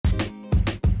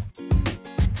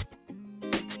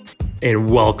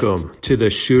And welcome to the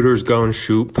Shooters Gonna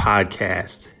Shoot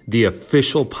podcast, the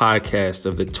official podcast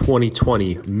of the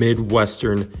 2020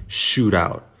 Midwestern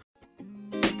Shootout.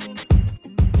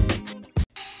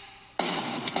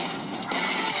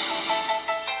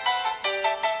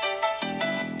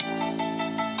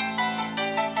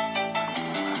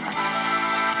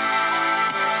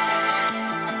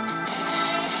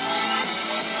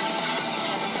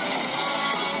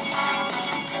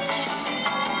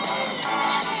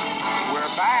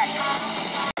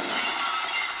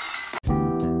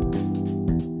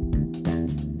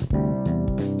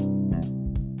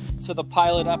 To the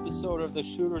pilot episode of the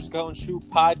Shooters Gonna Shoot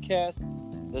podcast,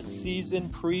 the season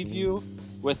preview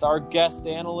with our guest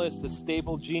analyst, the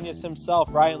stable genius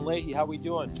himself, Ryan Leahy. How we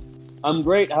doing? I'm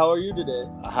great. How are you today?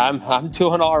 I'm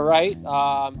doing all right.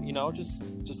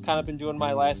 Just kind of been doing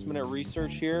my last minute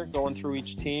research here, going through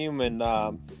each team and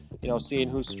seeing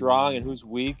who's strong and who's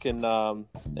weak, and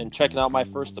checking out my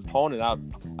first opponent. I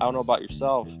don't know about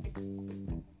yourself.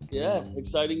 Yeah,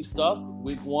 exciting stuff.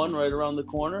 Week 1 right around the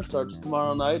corner, starts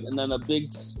tomorrow night, and then a big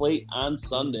slate on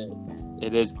Sunday.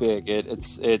 It is big.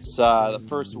 It's the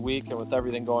first week, and with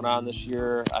everything going on this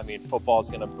year, I mean, football is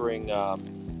going to bring a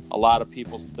lot of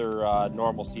people their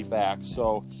normalcy back.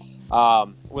 So,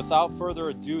 without further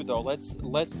ado, though,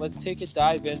 let's take a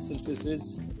dive in since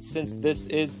this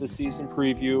is the season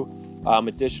preview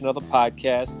edition of the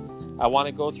podcast. I want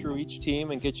to go through each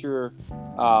team and get your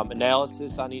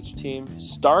analysis on each team,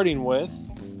 starting with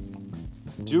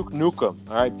Duke Nukem.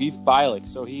 All right, Beef Bialik.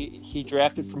 So he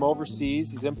drafted from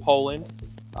overseas. He's in Poland.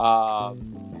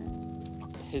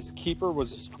 His keeper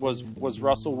was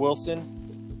Russell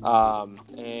Wilson,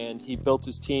 and he built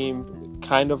his team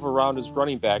kind of around his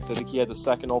running backs. I think he had the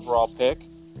second overall pick.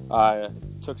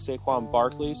 Took Saquon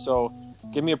Barkley. So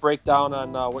give me a breakdown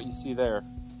on what you see there.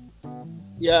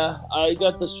 Yeah, I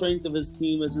got the strength of his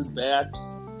team as his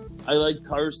backs. I like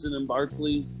Carson and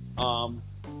Barkley.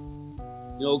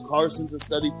 Carson's a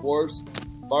steady force.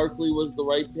 Barkley was the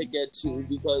right pick at 2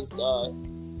 because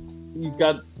he's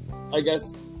got, I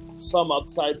guess, some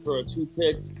upside for a 2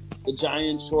 pick. The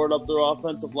Giants shored up their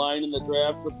offensive line in the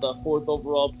draft with the 4th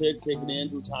overall pick, taking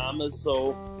Andrew Thomas.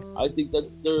 So I think that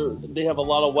they have a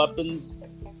lot of weapons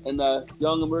and a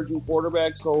young emerging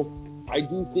quarterback. So I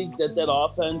do think that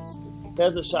offense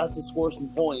has a shot to score some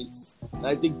points. And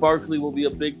I think Barkley will be a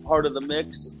big part of the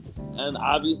mix. And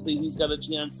obviously he's got a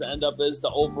chance to end up as the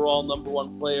overall number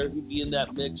 1 player. He'd be in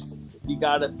that mix. You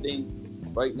got to think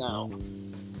right now.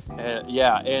 And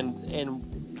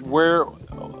where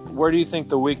do you think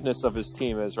the weakness of his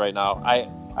team is right now?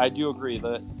 I do agree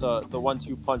that the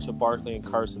 1-2 punch of Barkley and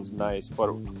Carson's nice, but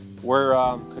where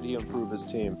could he improve his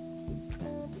team?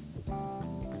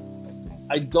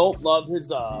 I don't love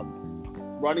his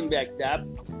running back depth.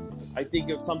 I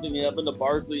think if something happened to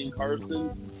Barkley and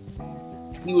Carson,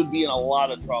 he would be in a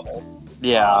lot of trouble.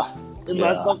 Yeah.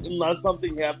 Unless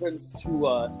something happens to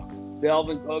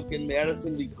Dalvin Cook and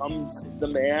Madison becomes the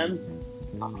man,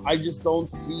 I just don't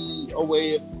see a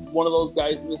way if one of those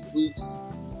guys misses weeks.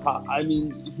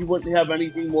 He wouldn't have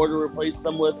anything more to replace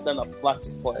them with than a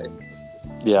flex play.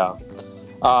 Yeah.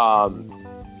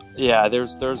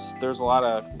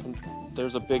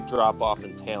 There's a big drop-off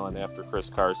in talent after Chris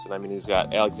Carson. I mean, he's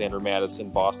got Alexander Madison,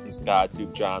 Boston Scott,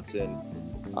 Duke Johnson.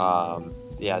 Not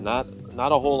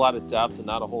a whole lot of depth and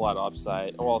not a whole lot of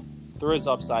upside. Well, there is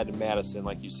upside in Madison,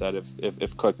 like you said,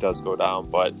 if Cook does go down,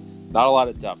 but not a lot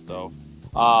of depth, though.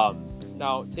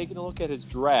 Now, taking a look at his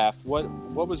draft, what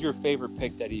was your favorite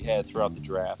pick that he had throughout the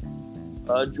draft?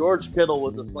 George Kittle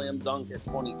was a slam dunk at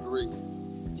 23.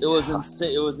 It was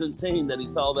insane. It was insane that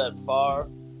he fell that far.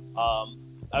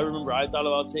 I remember I thought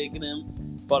about taking him,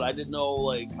 but I didn't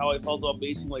know how I felt about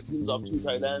basing my teams off 2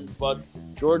 tight ends. But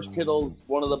George Kittle's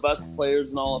one of the best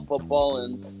players in all of football,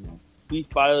 and Beef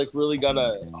Bialik really got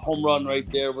a home run right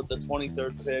there with the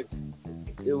 23rd pick.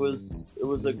 It was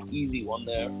an easy one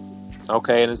there.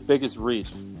 Okay, and his biggest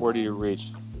reach, where do you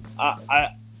reach?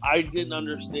 I didn't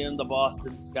understand the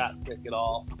Boston Scott pick at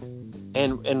all.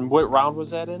 And what round was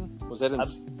that in? Was that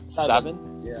in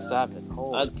 7? Yeah. 7.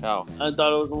 Holy cow. I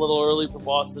thought it was a little early for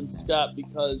Boston Scott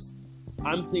because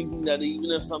I'm thinking that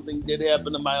even if something did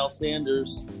happen to Miles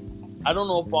Sanders, I don't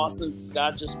know if Boston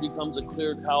Scott just becomes a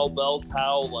clear cow, bell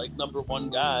cow, number 1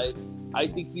 guy. I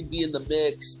think he'd be in the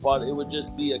mix, but it would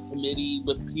just be a committee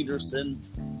with Peterson.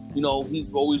 He's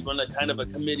always been a kind of a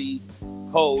committee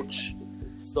coach.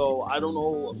 So I don't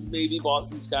know, maybe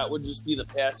Boston Scott would just be the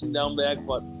passing down back,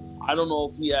 but I don't know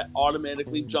if he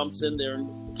automatically jumps in there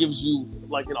and gives you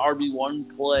an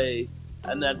RB1 play,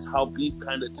 and that's how Beef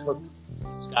kind of took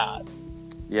Scott.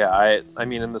 Yeah, I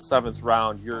mean in the 7th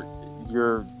round,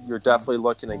 you're definitely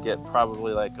looking to get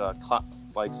probably like a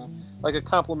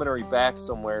complimentary back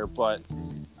somewhere, but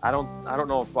I don't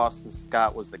know if Boston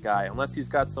Scott was the guy, unless he's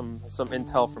got some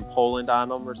intel from Poland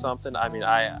on him or something. I mean,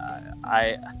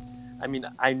 I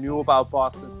knew about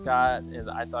Boston Scott, and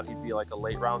I thought he'd be like a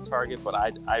late round target, but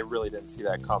I really didn't see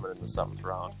that coming in the 7th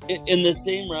round. In the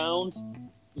same round,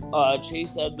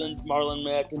 Chase Edmonds, Marlon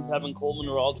Mack, and Tevin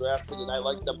Coleman were all drafted, and I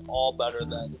like them all better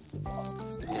than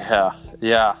Boston Scott.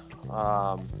 Yeah.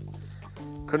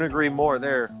 Couldn't agree more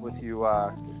there with you,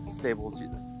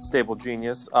 Stable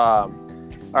Genius. All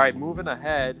right, moving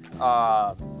ahead,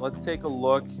 let's take a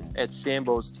look at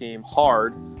Shambo's team.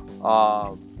 Hard.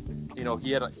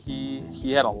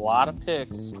 He had a lot of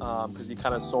picks because he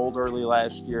kind of sold early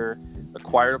last year,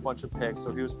 acquired a bunch of picks,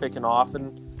 so he was picking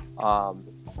often.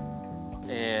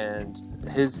 And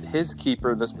his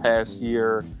keeper this past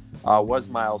year was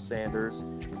Miles Sanders,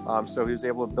 so he was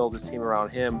able to build his team around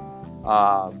him.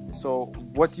 So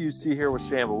what do you see here with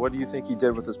Shambo? What do you think he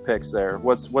did with his picks there?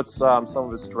 What's some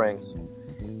of his strengths?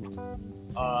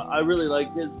 I really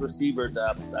like his receiver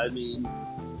depth. I mean,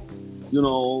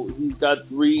 he's got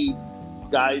 3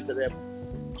 guys that have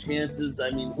chances.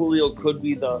 I mean, Julio could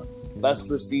be the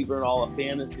best receiver in all of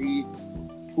fantasy.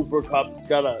 Cooper Kupp's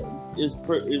is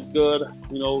good.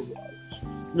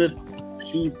 Smith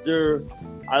Schuster.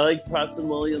 I like Preston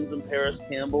Williams and Paris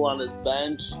Campbell on his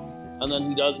bench. And then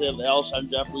he does have Alshon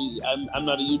Jeffrey. I'm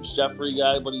not a huge Jeffrey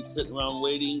guy, but he's sitting around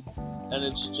waiting. And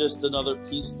it's just another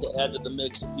piece to add to the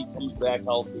mix if he comes back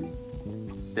healthy.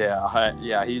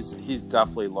 Yeah, he's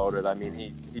definitely loaded. I mean,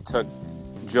 he took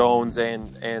Jones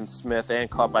and Smith and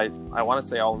Kupp. I want to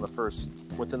say all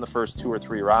within the first 2 or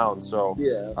 3 rounds. So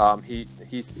yeah, he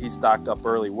stocked up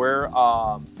early. Where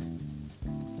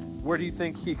do you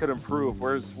think he could improve?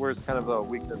 Where's kind of the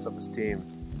weakness of his team?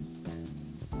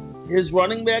 His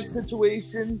running back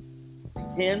situation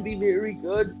can be very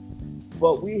good,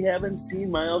 but we haven't seen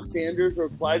Miles Sanders or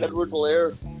Clyde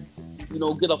Edwards-Helaire,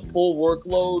 get a full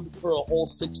workload for a whole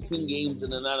 16 games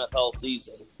in an NFL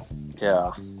season.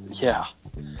 Yeah.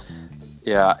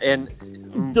 And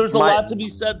there's a lot to be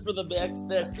said for the backs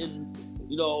that can,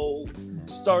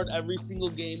 start every single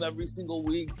game, every single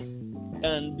week,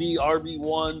 and be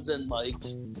RB1s and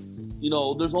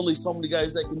there's only so many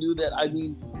guys that can do that. I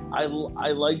mean, I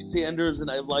like Sanders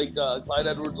and I like Clyde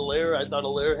Edwards-Helaire. I thought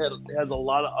Helaire has a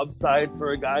lot of upside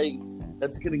for a guy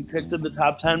that's getting picked in the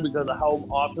top 10 because of how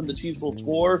often the Chiefs will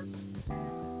score.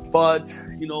 But,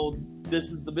 this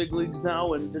is the big leagues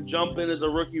now, and to jump in as a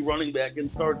rookie running back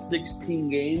and start 16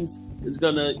 games is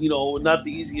going to, not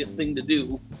the easiest thing to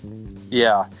do.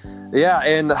 Yeah,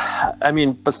 and, I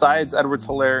mean, besides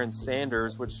Edwards-Helaire and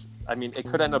Sanders, which, I mean, it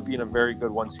could end up being a very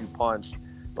good 1-2 punch.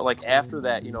 But, after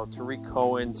that, Tariq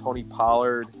Cohen, Tony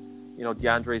Pollard,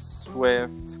 DeAndre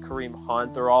Swift, Kareem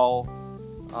Hunt, they're all,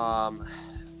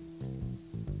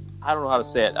 I don't know how to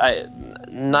say it.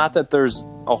 Not that there's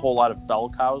a whole lot of bell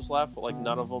cows left, but,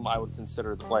 none of them I would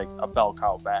consider, a bell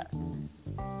cow back.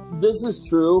 This is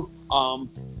true.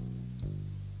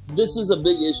 This is a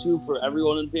big issue for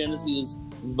everyone in fantasy is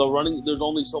the running. There's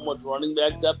only so much running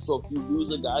back depth, so if you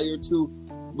lose a guy or two,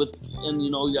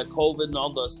 you got COVID and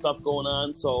all the stuff going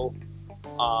on, so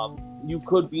you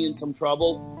could be in some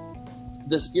trouble.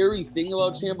 The scary thing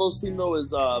about Shambo's team, though,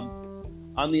 is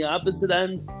on the opposite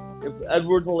end, if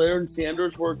Edwards-Helaire and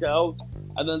Sanders work out,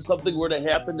 and then something were to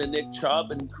happen to Nick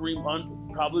Chubb and Kareem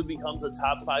Hunt probably becomes a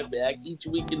top 5 back each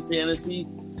week in fantasy,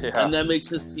 and that makes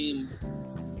his team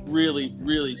really,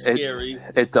 really scary.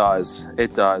 It does.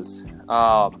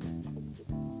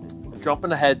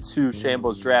 Jumping ahead to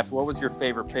Shambo's draft, what was your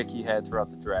favorite pick he had throughout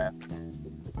the draft?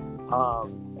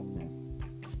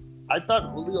 I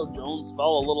thought Julio Jones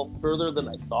fell a little further than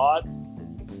I thought.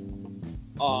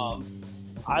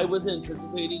 I was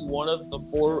anticipating one of the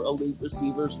 4 elite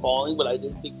receivers falling, but I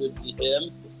didn't think it would be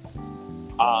him.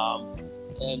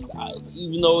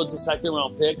 Even though it's a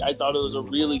 2nd-round pick, I thought it was a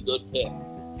really good pick.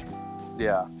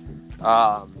 Yeah.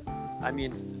 I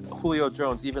mean, Julio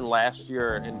Jones, even last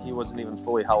year, and he wasn't even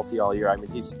fully healthy all year. I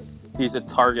mean, he's a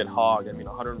target hog. I mean,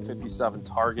 157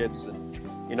 targets, and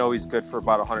he's good for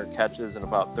about 100 catches and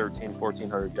about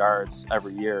 1,400 yards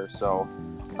every year. So,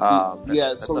 he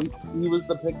was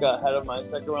the pick ahead of my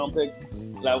 2nd-round pick.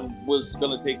 And I was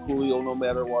going to take Julio no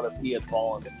matter what if he had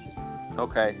fallen.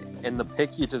 Okay, and the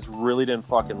pick you just really didn't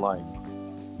fucking like?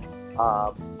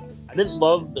 I didn't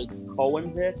love the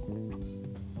Cohen pick.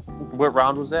 What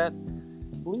round was that? I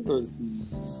believe it was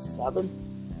the 7th.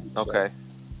 Okay.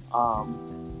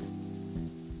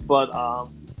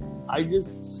 I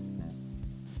just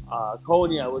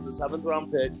Cohen, was a 7th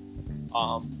round pick.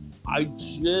 I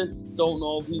just don't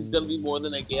know if he's going to be more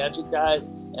than a gadget guy.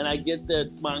 And I get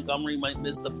that Montgomery might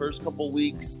miss the first couple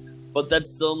weeks, but that's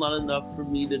still not enough for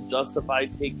me to justify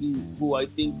taking who I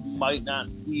think might not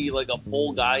be like a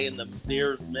full guy in the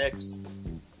Bears mix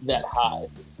that high.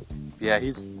 Yeah,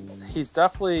 he's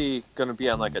definitely going to be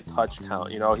on like a touch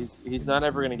count. He's not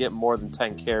ever going to get more than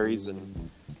 10 carries, and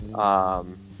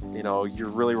you're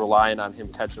really relying on him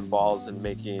catching balls and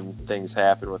making things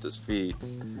happen with his feet.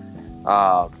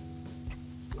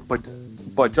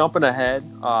 But jumping ahead,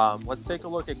 let's take a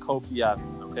look at Kofi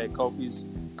Evans. Okay,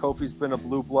 Kofi's been a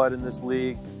blue blood in this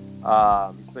league.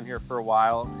 He's been here for a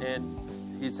while, and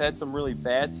he's had some really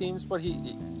bad teams, but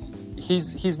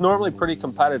he's normally pretty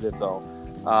competitive though.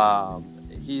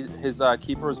 His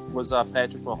keeper was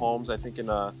Patrick Mahomes, I think in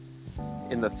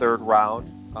the third round,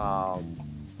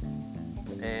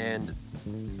 and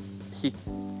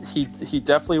he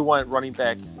definitely went running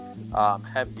back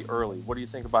heavy early. What do you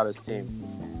think about his team?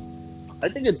 I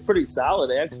think it's pretty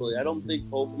solid, actually. I don't think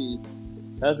Kofi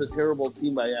has a terrible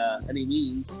team by any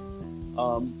means.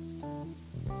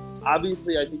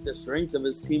 Obviously, I think the strength of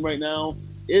his team right now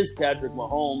is Patrick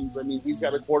Mahomes. I mean, he's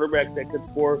got a quarterback that could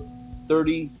score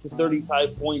 30 to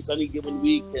 35 points any given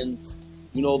week, and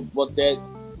you know what that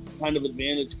kind of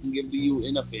advantage can give to you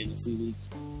in a fantasy league.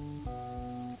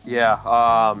 Yeah,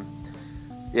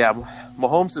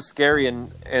 Mahomes is scary,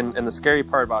 and the scary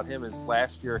part about him is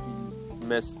last year he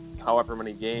missed however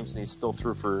many games, and he still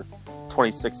threw for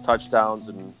 26 touchdowns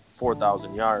and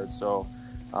 4,000 yards. So,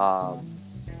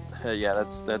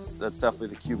 that's definitely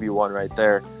the QB1 right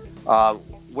there.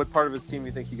 What part of his team do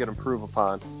you think he could improve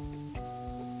upon?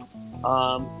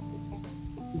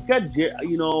 He's got Jerry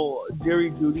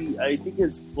Jeudy. I think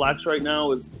his flex right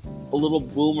now is a little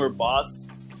boom or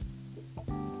bust.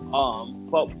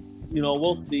 But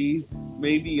we'll see.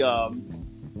 Maybe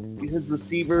his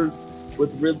receivers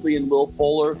with Ridley and Will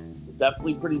Fuller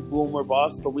definitely pretty boom or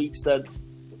bust. The weeks that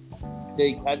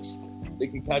they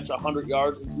can catch 100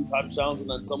 yards and 2 touchdowns, and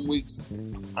then some weeks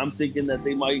I'm thinking that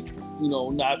they might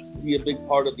not be a big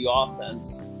part of the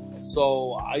offense.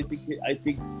 So I think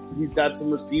he's got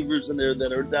some receivers in there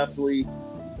that are definitely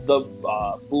the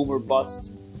boom or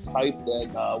bust type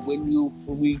that win you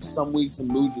weeks some weeks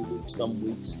and lose you weeks some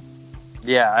weeks.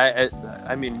 Yeah,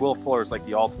 I mean, Will Fuller is like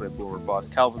the ultimate boom or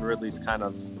bust. Calvin Ridley's kind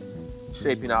of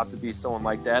shaping out to be someone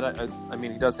like that. I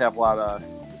mean, he does have a lot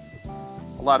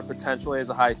of potential. He has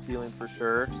a high ceiling for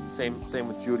sure. Same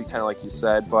with Jeudy, kind of like you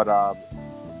said, but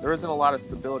there isn't a lot of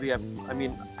stability. I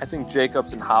mean, I think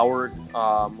Jacobs and Howard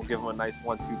will give him a nice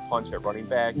 1-2 punch at running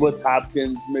back with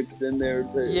Hopkins mixed in there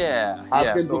too. Yeah,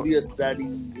 Hopkins will be a steady,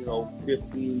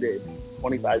 15 to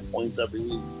 25 points every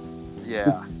week.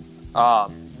 Yeah.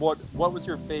 What was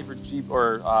your favorite Jeep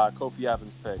or Kofi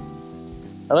Evans pick?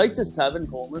 I liked his Tevin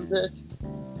Coleman pick.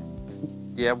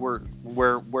 Yeah, where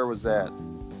was that?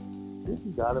 I think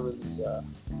he got him in the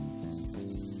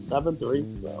 7th or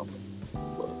 8th round.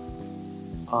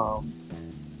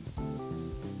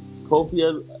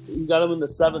 Kofi, he got him in the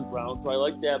 7th round, so I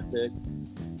like that pick.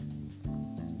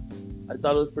 I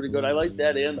thought it was pretty good. I like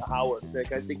that and the Howard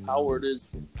pick. I think Howard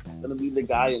is going to be the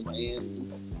guy in Miami.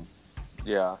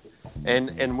 Yeah.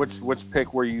 And which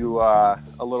pick were you a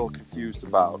little confused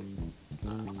about?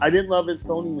 I didn't love his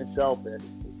Sony Michel pick.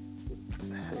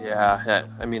 Yeah,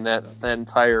 I mean that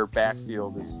entire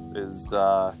backfield is it's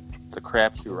a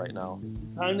crapshoot right now.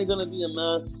 Kind of going to be a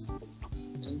mess.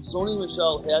 And Sony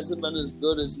Michel hasn't been as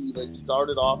good as he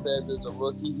started off as a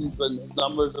rookie. His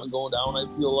numbers are going down, I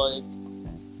feel like.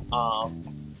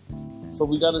 So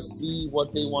we got to see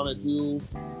what they want to do.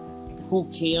 Who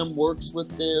Cam works with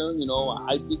there.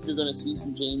 I think you're going to see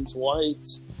some James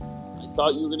White. I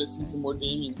thought you were going to see some more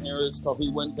Damian Harris till he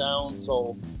went down.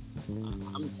 So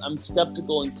I'm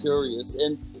skeptical and curious.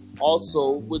 And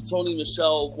also with Sony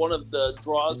Michel, one of the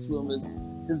draws to him is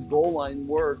his goal line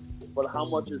work. But how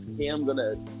much is Cam going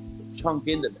to chunk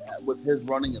into that with his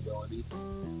running ability?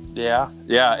 Yeah,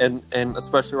 and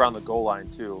especially around the goal line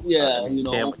too. Yeah,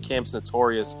 Cam's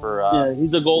notorious for.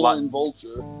 He's a goal line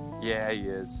vulture. Yeah, he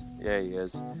is.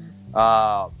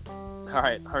 All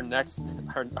right, our next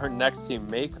team,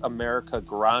 Make America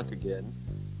Gronk again.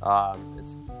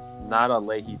 It's not a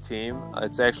Leahy team.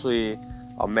 It's actually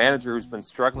a manager who's been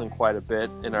struggling quite a bit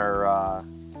in our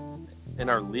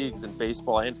leagues in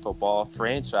baseball and football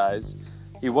franchise.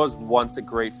 He was once a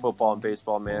great football and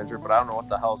baseball manager, but I don't know what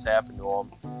the hell's happened to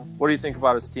him. What do you think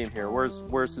about his team here?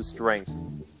 Where's his strength,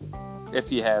 if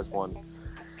he has one?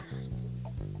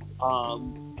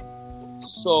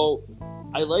 So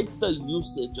I like the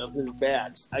usage of his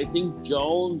backs. I think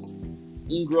Jones,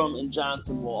 Ingram, and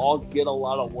Johnson will all get a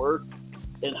lot of work.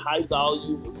 and high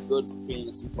value is good for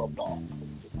fantasy football.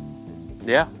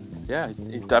 Yeah,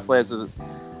 he definitely has a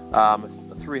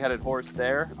three-headed horse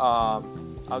there.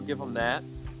 I'll give him that.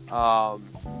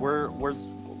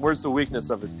 Where's the weakness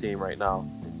of his team right now?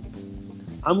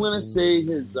 I'm gonna say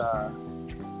his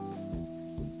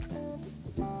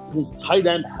tight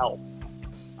end health.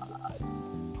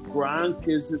 Gronk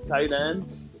is his tight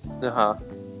end,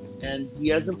 and he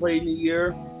hasn't played in a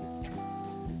year.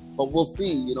 But we'll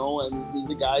see, and he's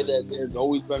a guy that has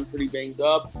always been pretty banged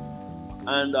up.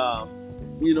 And, I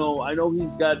know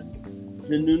he's got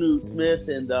Jonnu Smith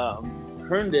and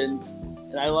Herndon,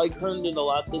 and I like Herndon a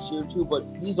lot this year too, but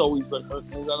he's always been hurt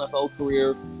in his NFL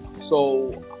career.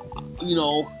 So,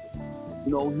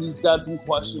 he's got some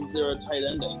questions there at tight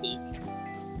end, I think.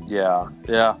 Yeah.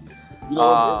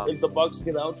 If the Bucs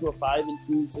get out to a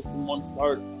 5-2, 6-1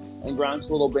 start, and Gronk's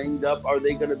a little banged up, are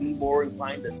they going to be more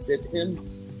inclined to sit him?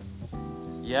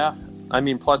 Yeah, I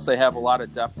mean, plus they have a lot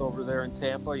of depth over there in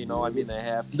Tampa. They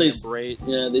have Cam Brate.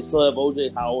 Yeah, they still have O.J.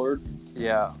 Howard.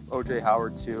 Yeah, O.J.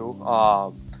 Howard too.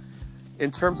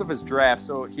 In terms of his draft,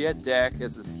 so he had Dak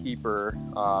as his keeper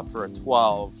for a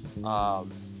 12.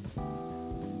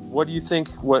 What do you think?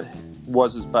 What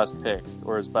was his best pick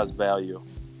or his best value?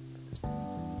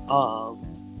 I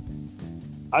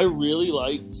really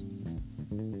liked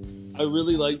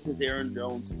his Aaron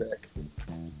Jones pick.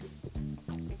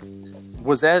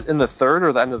 Was that in the third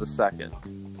or the end of the second?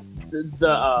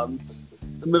 The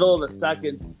middle of the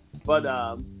second, but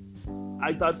I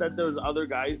thought that there was other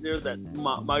guys there that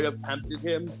might have tempted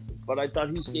him, but I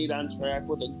thought he stayed on track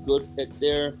with a good pick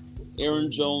there. Aaron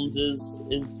Jones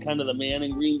is kind of the man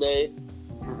in Green Bay,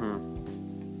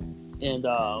 and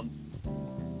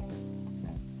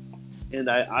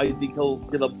I think he'll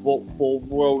get a full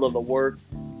world of the work,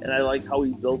 and I like how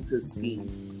he built his team.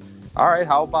 All right,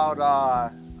 how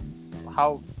about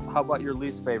how about your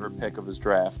least favorite pick of his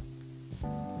draft?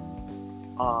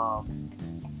 Not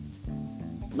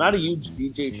a huge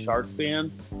DJ Shark fan.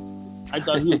 I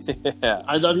thought he was.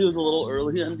 I thought he was a little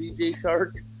early on DJ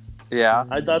Shark. Yeah.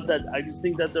 I just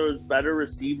think that there was better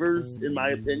receivers, in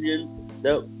my opinion,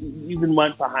 that even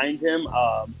went behind him.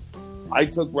 I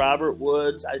took Robert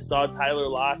Woods. I saw Tyler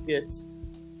Lockett,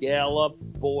 Gallup,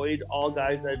 Boyd,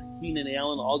 Keenan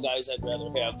Allen, all guys I'd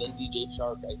rather have than DJ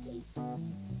Shark, I think.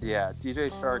 Yeah,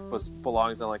 DJ Shark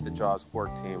belongs on the Jaws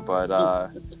Pork team, but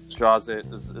Jaws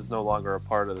is no longer a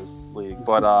part of this league.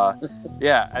 But I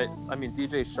mean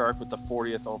DJ Shark with the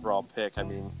 40th overall pick. I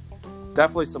mean,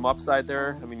 definitely some upside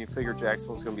there. I mean, you figure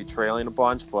Jacksonville's going to be trailing a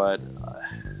bunch, but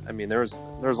I mean, there's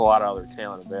a lot of other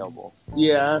talent available.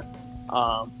 Yeah.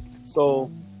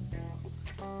 So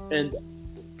I had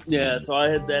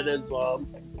that as well.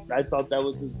 I thought that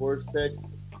was his worst pick,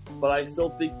 but I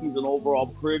still think he's an overall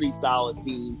pretty solid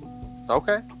team.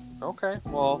 Okay.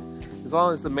 Well, as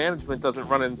long as the management doesn't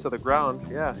run into the ground,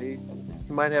 yeah, he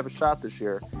might have a shot this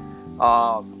year.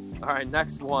 All right,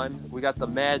 next one. We got the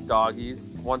Mad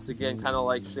Doggies. Once again, kind of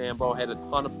like Shambo, had a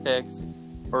ton of picks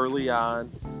early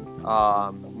on.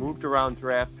 Moved around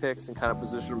draft picks and kind of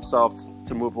positioned himself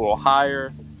to move a little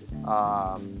higher.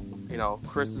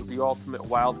 Chris is the ultimate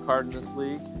wild card in this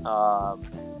league.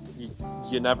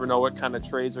 You never know what kind of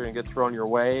trades are going to get thrown your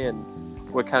way and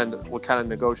what kind of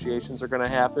negotiations are going to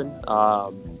happen.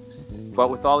 But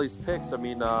with all these picks, I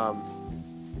mean,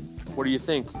 what do you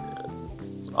think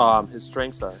his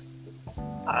strengths are?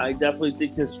 I definitely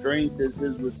think his strength is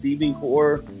his receiving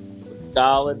core.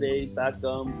 Galladay,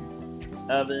 Beckham,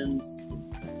 Evans,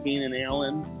 Keenan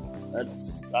Allen.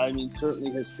 That's,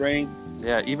 certainly his strength.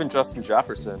 Yeah, even Justin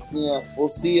Jefferson. Yeah, we'll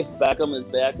see if Beckham is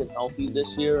back and healthy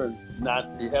this year and not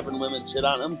having women shit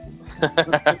on him.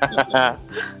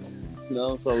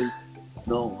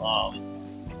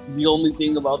 The only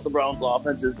thing about the Browns'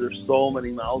 offense is there's so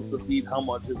many mouths to feed. How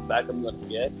much is Beckham going to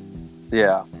get?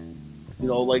 Yeah.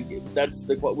 That's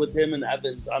with him and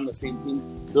Evans on the same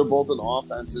team. They're both in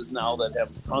offenses now that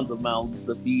have tons of mouths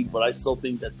to feed, but I still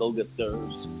think that they'll get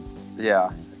theirs.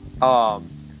 Yeah.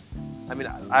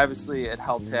 Obviously it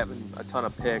helped having a ton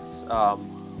of picks.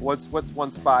 What's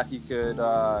one spot he could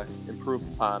improve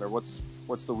upon, or what's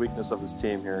the weakness of his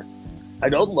team here? I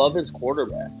don't love his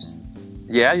quarterbacks.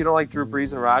 Yeah, you don't like Drew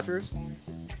Brees and Rodgers?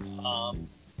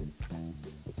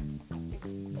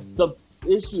 The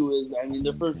issue is,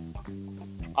 they're first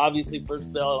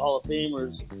ballot Hall of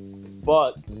Famers,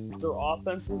 but their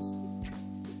offenses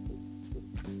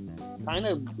kind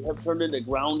of have turned into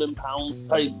ground and pound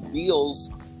type deals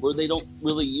where they don't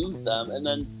really use them. And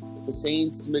then the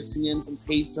Saints mixing in some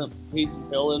Taysom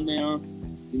Hill in there.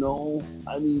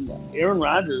 Aaron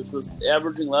Rodgers was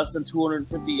averaging less than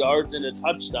 250 yards and a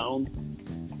touchdown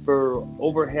for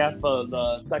over half of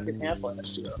the second half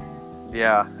last year.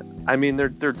 Yeah, I mean they're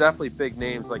definitely big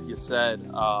names, like you said,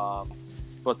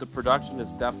 but the production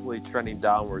is definitely trending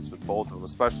downwards with both of them,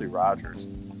 especially Rodgers.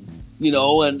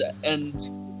 And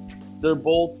they're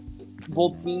both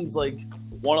teams like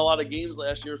won a lot of games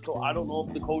last year, so I don't know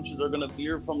if the coaches are going to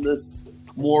veer from this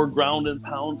more ground and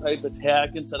pound type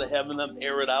attack instead of having them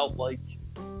air it out like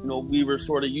we were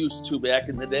sort of used to back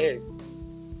in the day.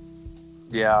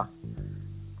 Yeah.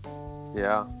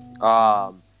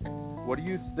 What do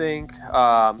you think?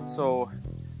 So,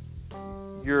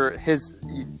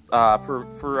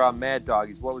 for Mad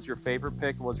Doggies, what was your favorite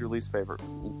pick and what was your least favorite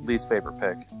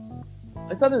pick?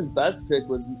 I thought his best pick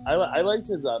was I liked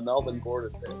his Melvin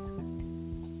Gordon pick.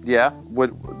 Yeah,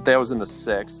 that was in the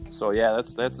 6th. So yeah,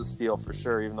 that's a steal for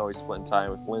sure. Even though he's splitting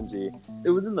time with Lindsey, it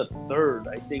was in the 3rd,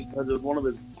 I think, because it was one of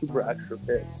his super extra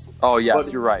picks. Oh yes,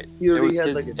 but you're right. It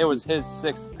was his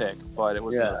 6th pick, but it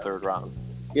was in the 3rd round.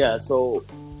 Yeah, so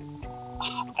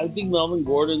I think Melvin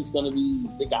Gordon's going to be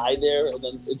the guy there, and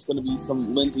then it's going to be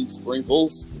some Lindsey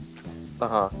sprinkles.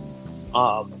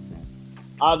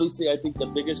 Obviously, I think the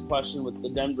biggest question with the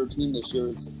Denver team this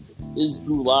year is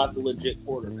Drew Lock a legit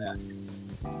quarterback?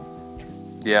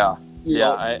 Yeah.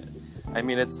 I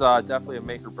mean, it's definitely a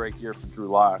make or break year for Drew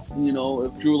Lock.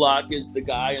 If Drew Lock is the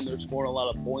guy and they're scoring a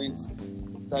lot of points,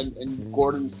 and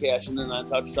Gordon's cashing in on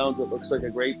touchdowns, it looks like a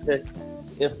great pick.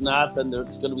 If not, then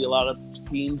there's going to be a lot of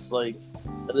teams that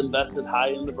invested high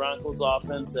in the Broncos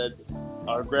offense that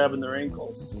are grabbing their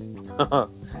ankles.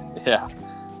 Yeah.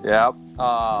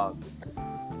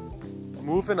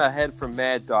 Moving ahead from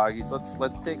Mad Doggies,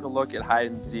 let's take a look at hide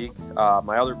and seek.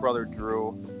 My other brother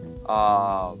Drew,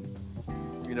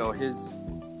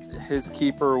 his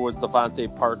keeper was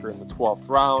Devontae Parker in the 12th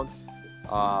round.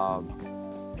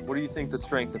 What do you think the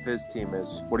strength of his team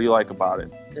is? What do you like about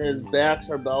it? His backs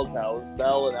are bell cows.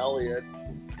 Bell and Elliott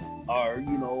are,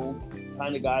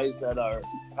 kind of guys that are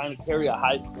kind of carry a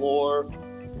high floor.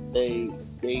 They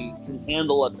can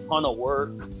handle a ton of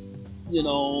work.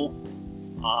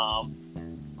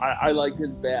 I like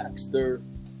his backs. They're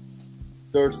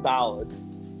solid.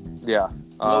 Yeah.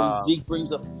 Zeke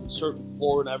brings a certain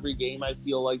floor in every game. I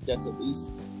feel like that's at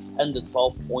least 10 to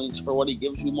 12 points for what he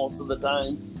gives you most of the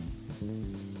time.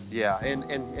 Yeah,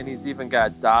 and he's even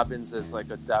got Dobbins as like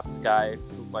a depth guy,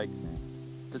 like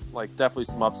definitely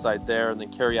some upside there, and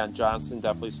then Kerryon Johnson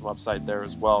definitely some upside there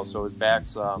as well. So his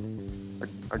backs are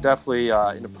definitely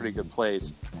in a pretty good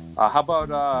place. How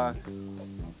about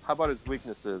his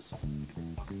weaknesses?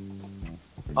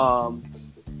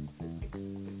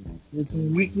 His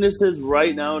weaknesses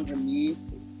right now, to me,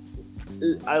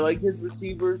 I like his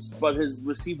receivers, but his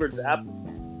receiver depth,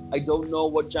 I don't know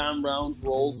what John Brown's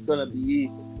role is going to be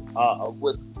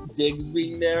with Diggs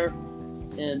being there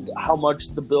and how much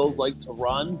the Bills like to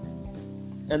run.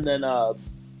 And then,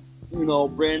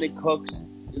 Brandon Cooks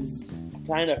is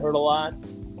kind of hurt a lot.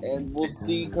 And we'll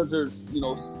see because there's, you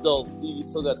still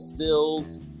got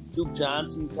Stills. Duke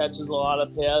Johnson catches a lot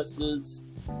of passes.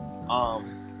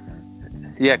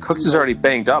 Yeah, Cooks is already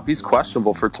banged up. He's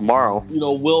questionable for tomorrow.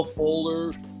 Will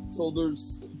Fuller. So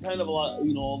there's kind of a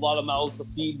lot of mouths to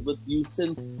feed with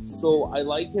Houston. So I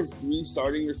like his 3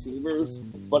 starting receivers,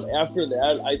 but after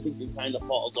that, I think it kind of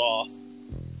falls off.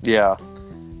 Yeah.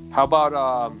 How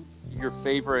about the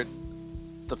favorite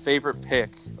pick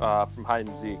from hide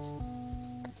and seek?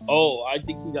 Oh, I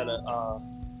think he got a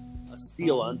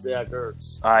steal on Zach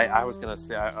Ertz. I was gonna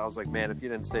say, I was like, man, if you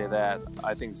didn't say that,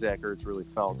 I think Zach Ertz really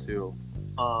fell too.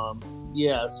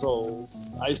 Yeah, so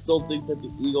I still think that the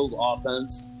Eagles'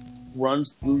 offense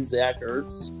runs through Zach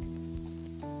Ertz.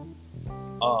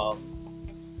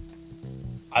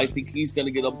 I think he's going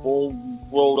to get a bull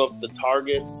load of the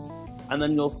targets, and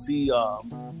then you'll see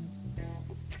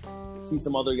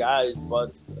some other guys,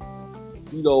 but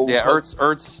yeah,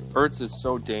 Ertz is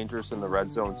so dangerous in the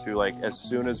red zone too. Like as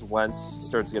soon as Wentz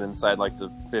starts getting inside like the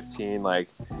 15, like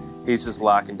he's just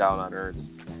locking down on Ertz.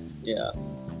 Yeah.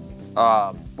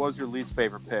 What was your least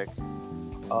favorite pick?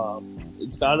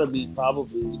 It's got to be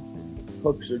probably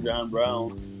Cooks or John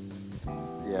Brown.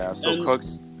 Yeah, so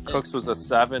Cooks was a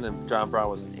 7 and John Brown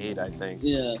was an 8, I think.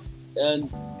 Yeah, and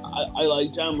I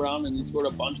like John Brown, and he scored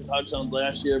a bunch of touchdowns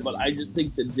last year, but I just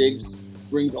think that Diggs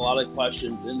brings a lot of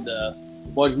questions into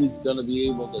what he's going to be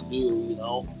able to do,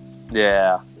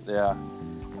 Yeah,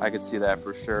 I could see that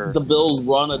for sure. The Bills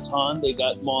run a ton. They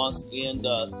got Moss and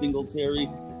Singletary,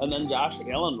 and then Josh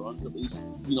Allen runs at least,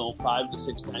 5 to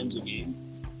 6 times a game.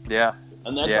 Yeah.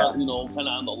 And that's, kind of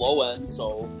on the low end,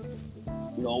 so,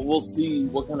 we'll see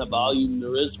what kind of volume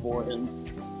there is for him.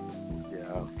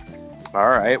 Yeah. All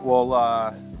right.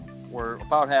 Well, we're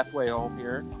about halfway home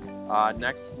here.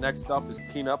 Next up is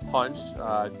Peanut Punch,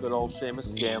 good old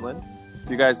Seamus Scanlon. If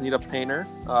you guys need a painter,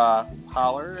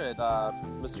 holler at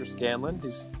Mr. Scanlon. He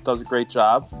does a great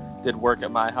job. Did work at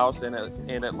my house and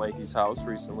at Leahy's house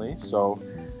recently. So,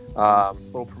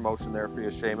 little promotion there for you,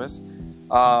 Seamus.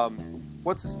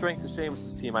 What's the strength of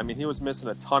Seamus' team? I mean, he was missing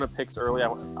a ton of picks early.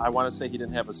 I want to say he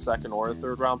didn't have a second or a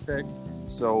third round pick.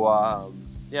 So,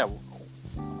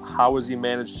 how has he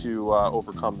managed to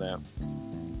overcome that?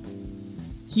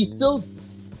 He still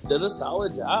did a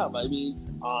solid job. I mean,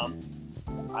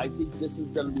 I think this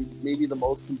is going to be maybe the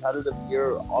most competitive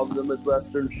year of the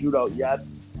Midwestern Shootout yet.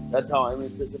 That's how I'm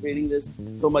anticipating this.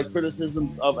 So my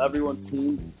criticisms of everyone's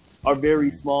team are very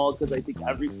small because I think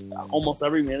almost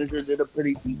every manager did a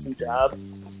pretty decent job.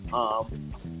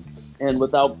 And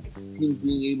without teams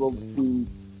being able to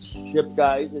ship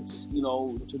guys, it's,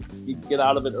 to get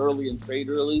out of it early and trade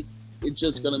early, it's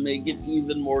just going to make it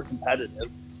even more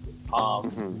competitive.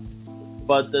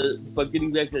 But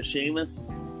getting back to Seamus,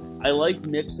 I like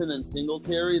Mixon and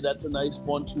Singletary. That's a nice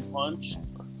 1-2 punch.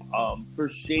 For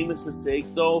Seamus' sake,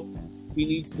 though, he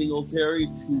needs Singletary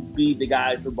to be the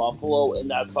guy for Buffalo and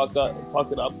not fuck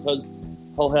it up because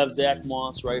he'll have Zach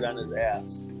Moss right on his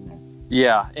ass.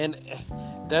 Yeah, and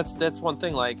that's one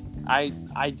thing. Like I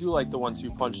do like the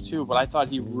 1-2 punch too, but I thought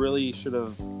he really should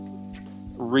have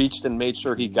reached and made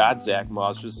sure he got Zach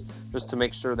Moss just to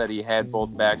make sure that he had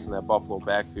both backs in that Buffalo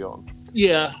backfield.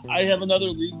 Yeah, I have another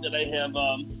league that I have,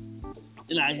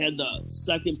 and I had the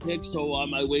second pick, so on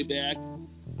my way back,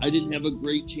 I didn't have a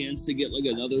great chance to get like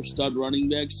another stud running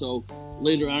back. So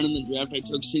later on in the draft, I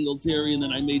took Singletary, and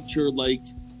then I made sure, like,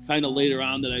 kind of later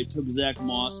on that I took Zach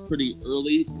Moss pretty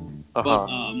early. But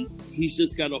he's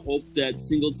just got to hope that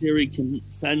Singletary can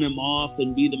fend him off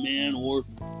and be the man, or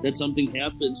that something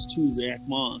happens to Zach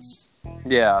Moss.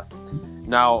 Yeah.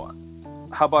 Now,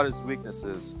 how about his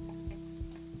weaknesses?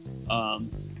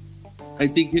 I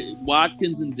think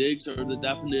Watkins and Diggs are the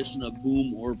definition of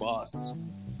boom or bust.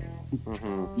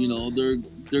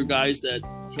 They're guys that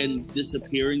can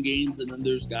disappear in games, and then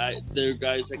they're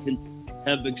guys that can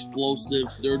have explosive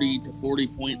 30 to 40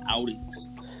 point outings.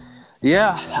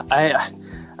 Yeah,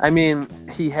 I mean,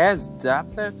 he has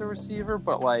depth at the receiver,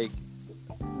 but like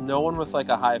no one with like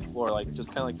a high floor. Like just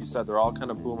kind of like you said, they're all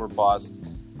kind of boom or bust.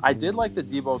 I did like the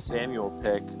Deebo Samuel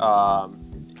pick.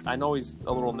 I know he's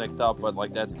a little nicked up, but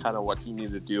like that's kind of what he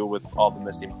needed to do with all the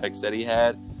missing picks that he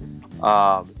had.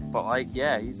 But like,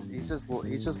 yeah, he's just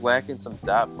lacking some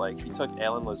depth. Like he took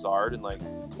Alan Lazard in like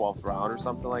the 12th round or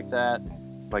something like that.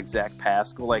 Like Zach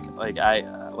Pascal.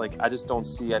 I just don't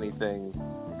see anything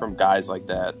from guys like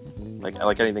that.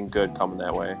 Like anything good coming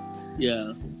that way.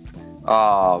 Yeah.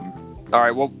 All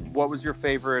right. What was your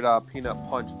favorite Peanut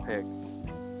Punch pick?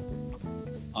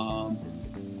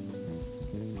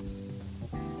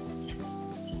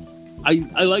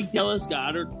 I like Dallas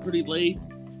Goedert pretty late,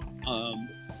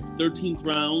 13th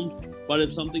round. But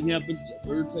if something happens to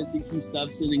Ertz, I think he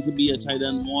steps in and could be a tight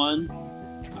end 1.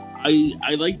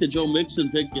 I like the Joe Mixon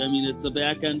pick. I mean, it's the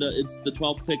back end. It's the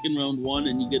 12th pick in round 1,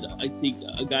 and you get, I think,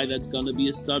 a guy that's going to be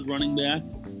a stud running back.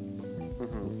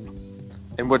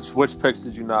 And which picks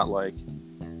did you not like?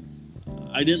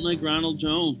 I didn't like Ronald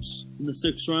Jones in the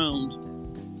 6th round.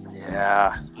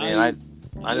 Yeah, man,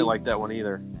 I didn't like that one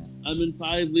either. I'm in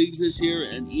 5 leagues this year,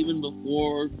 and even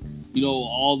before,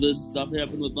 all this stuff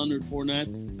happened with Leonard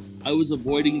Fournette, I was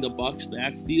avoiding the Bucs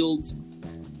backfield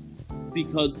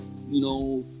because,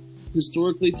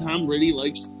 historically Tom Brady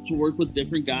likes to work with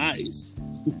different guys.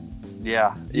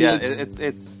 Yeah.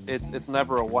 It's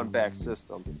never a one-back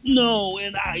system. No,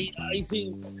 and I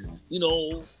think,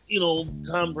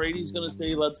 Tom Brady's going to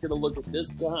say, let's get a look at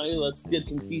this guy. Let's get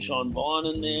some Keyshawn Vaughn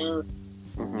in there.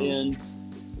 And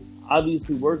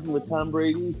obviously working with Tom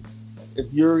Brady,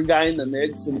 if you're a guy in the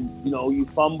mix and, you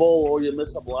fumble or you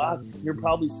miss a block, you're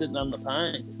probably sitting on the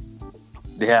pine.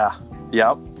 Yeah.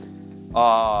 Yep.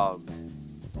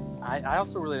 I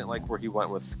also really didn't like where he went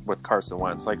with Carson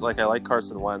Wentz. Like I like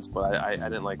Carson Wentz, but I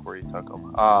didn't like where he took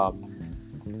him.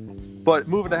 But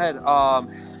moving ahead,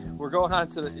 we're going on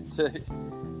to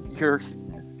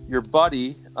your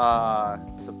buddy,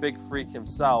 the big freak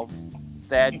himself,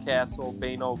 Thad Castle,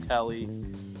 Bano Kelly.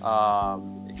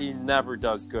 He never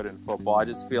does good in football. I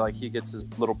just feel like he gets his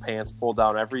little pants pulled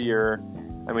down every year.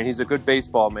 I mean, he's a good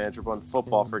baseball manager, but in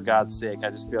football, for God's sake, I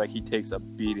just feel like he takes a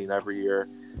beating every year.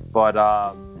 But,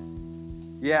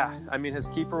 yeah, I mean, his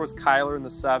keeper was Kyler in the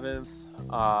 7th.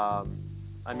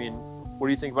 I mean, what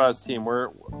do you think about his team?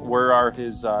 Where are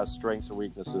his strengths and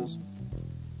weaknesses?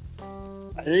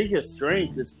 I think his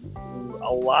strength is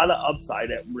a lot of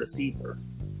upside at receiver.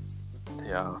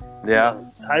 Yeah.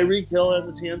 Tyreek Hill has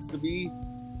a chance to be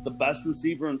the best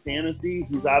receiver in fantasy.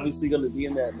 He's obviously going to be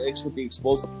in that mix with the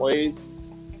explosive plays.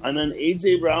 And then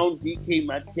A.J. Brown, DK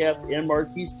Metcalf, and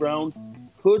Marquise Brown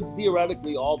could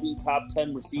theoretically all be top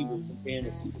 10 receivers in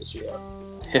fantasy this year.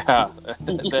 Yeah,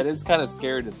 that is kind of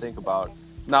scary to think about.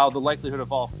 Now, the likelihood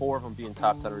of all 4 of them being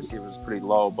top 10 receivers is pretty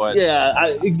low, but yeah,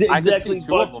 exactly. I could see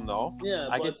 2 of them, though. Yeah,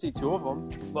 I could see 2 of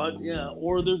them. But, yeah,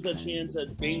 or there's the chance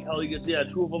that Bane Kelly gets, 2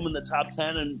 of them in the top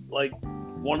 10 and, like,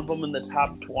 one of them in the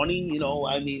top 20. You know,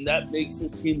 I mean, that makes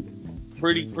this team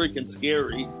pretty freaking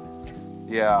scary.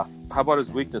 Yeah. How about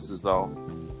his weaknesses, though?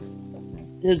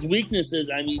 His weaknesses,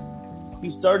 I mean,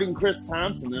 he's starting Chris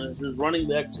Thompson as his running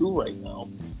back, too, right now.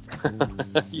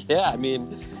 Yeah, I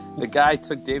mean, the guy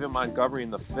took David Montgomery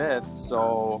in the 5th,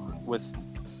 so with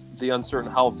the uncertain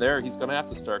health there, he's going to have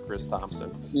to start Chris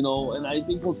Thompson. You know, and I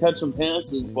think he'll catch some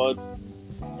passes, but,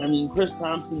 I mean, Chris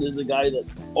Thompson is a guy that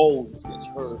always gets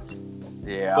hurt.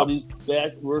 Yeah. But he's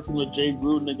back working with Jay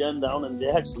Gruden again down in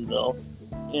Jacksonville.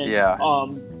 And, yeah.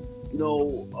 You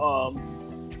know,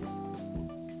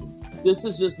 this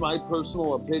is just my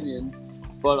personal opinion,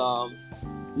 but,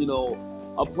 you know,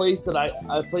 a place in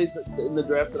the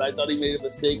draft that I thought he made a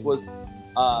mistake was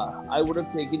I would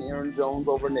have taken Aaron Jones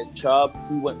over Nick Chubb.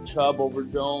 He went Chubb over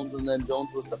Jones, and then Jones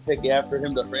was the pick after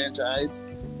him to franchise.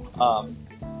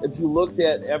 If you looked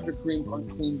at after Kareem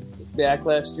Hunt came back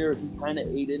last year, he kind of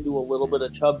ate into a little bit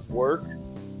of Chubb's work.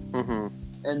 Mm-hmm.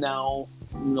 And now,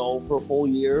 you know, for a full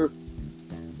year,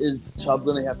 is Chubb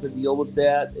going to have to deal with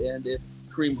that? And if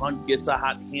Kareem Hunt gets a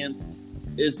hot hand,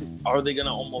 are they going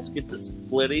to almost get to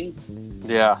splitting?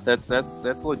 Yeah, that's a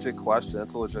legit question.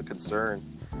 That's a legit concern.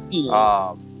 You know,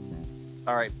 all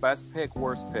right, best pick,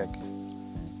 worst pick.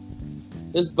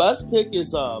 His best pick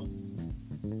is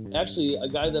actually a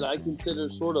guy that I consider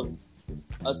sort of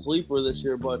a sleeper this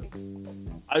year, but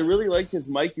I really like his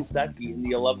Mike Gesicki in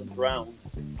the 11th round.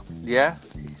 Yeah,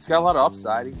 he's got a lot of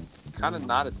upside. He's kind of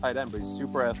not a tight end, but he's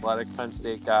super athletic, Penn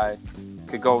State guy.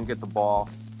 Could go and get the ball.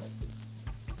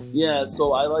 Yeah,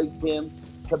 so I like him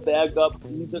to back up.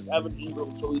 He took Evan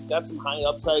Ingram, so he's got some high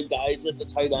upside guys at the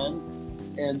tight end.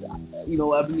 And, you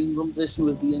know, Evan Ingram's issue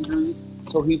is the injuries,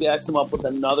 so he backs him up with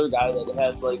another guy that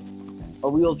has, like, a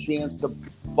real chance to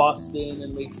bust in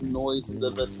and make some noise into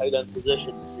the tight end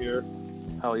position this year.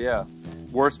 Hell yeah.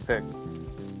 Worst pick.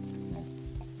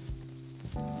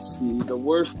 Let's see, the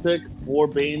worst pick for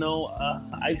Bano.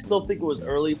 I still think it was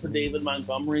early for David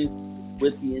Montgomery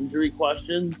with the injury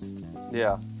questions.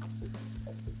 Yeah.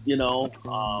 You know,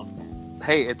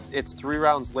 hey, it's 3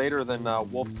 rounds later than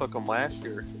Wolf took him last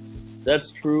year.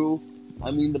 That's true. I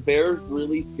mean, the Bears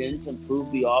really didn't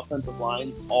improve the offensive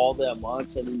line all that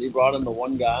much. I mean, they brought in the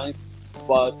one guy,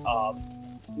 but,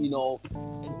 you know,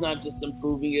 it's not just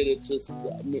improving it. It's just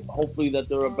hopefully that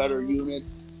they're a better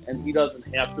unit and he doesn't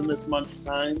have to miss much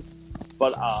time.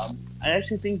 But I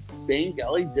actually think Bane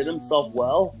Kelly did himself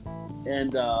well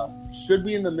and should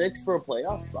be in the mix for a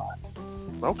playoff spot.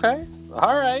 Okay.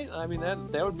 All right. I mean,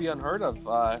 that would be unheard of.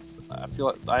 I feel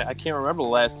like I can't remember the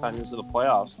last time he was in the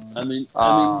playoffs. I mean,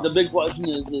 the big question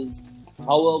is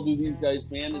how well do these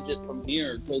guys manage it from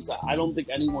here? Because I don't think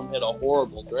anyone had a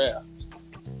horrible draft.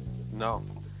 No.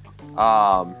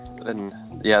 And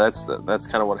yeah, that's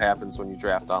kind of what happens when you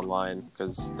draft online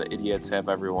because the idiots have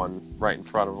everyone right in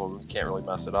front of them. You can't really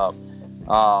mess it up.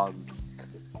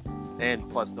 And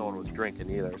plus, no one was drinking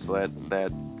either, so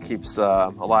that keeps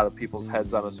a lot of people's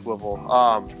heads on a swivel.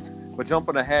 But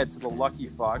jumping ahead to the lucky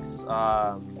fucks,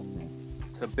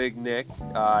 to Big Nick,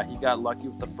 he got lucky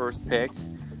with the first pick.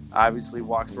 Obviously,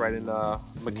 walks right into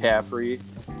McCaffrey.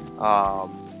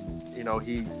 You know,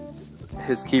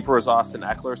 his keeper is Austin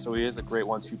Eckler, so he is a great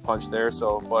 1-2 punch there.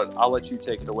 So, but I'll let you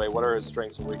take it away. What are his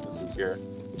strengths and weaknesses here?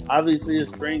 Obviously, his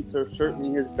strengths are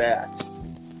certainly his backs.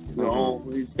 You know,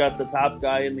 he's got the top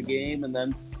guy in the game, and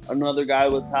then another guy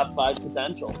with top 5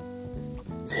 potential.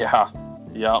 Yeah.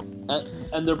 Yep.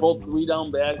 And they're both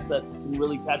 3-down backs that can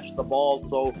really catch the ball,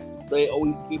 so they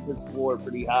always keep his floor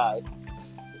pretty high.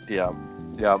 Yeah.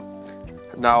 Yep.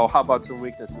 Now, how about some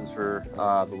weaknesses for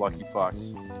the Lucky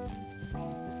Fox?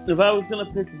 If I was going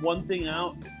to pick one thing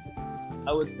out,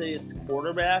 I would say it's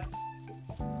quarterback.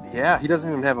 Yeah, he doesn't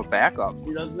even have a backup.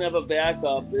 He doesn't have a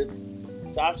backup. If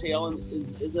Josh Allen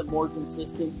isn't more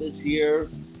consistent this year,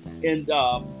 and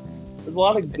there's a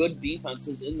lot of good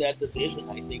defenses in that division,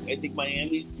 I think. I think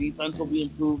Miami's defense will be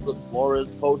improved with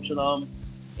Flores coaching them,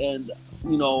 and,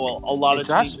 you know, a lot of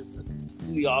changes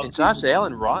in the offseason. And Josh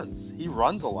Allen runs. He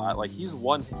runs a lot. Like, he's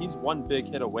one big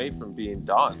hit away from being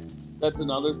done. That's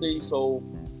another thing. So,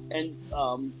 and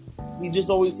he just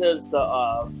always has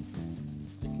the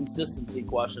consistency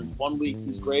questions. 1 week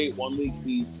he's great, 1 week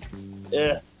he's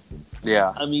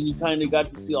Yeah. I mean, you kind of got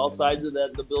to see all sides of that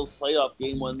in the Bills playoff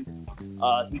game when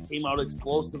he came out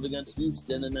explosive against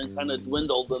Houston and then kind of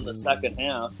dwindled in the second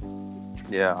half.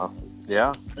 Yeah.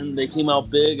 Yeah. And they came out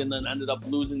big and then ended up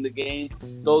losing the game.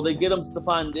 Though they get him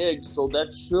Stephon Diggs, so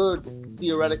that should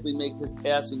theoretically make his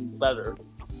passing better.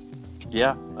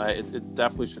 Yeah, it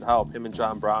definitely should help him and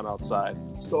John Brown outside.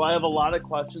 So I have a lot of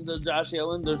questions of Josh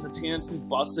Allen. There's a chance he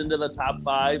busts into the top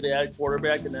 5 at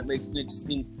quarterback, and that makes Nick's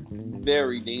team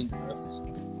very dangerous.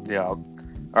 Yeah. All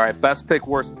right, best pick,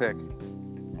 worst pick.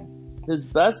 His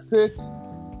best pick,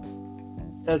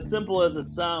 as simple as it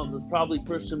sounds, is probably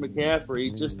Christian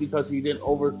McCaffrey, just because he didn't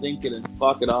overthink it and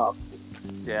fuck it up.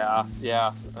 Yeah.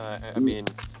 I mean,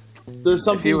 there's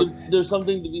something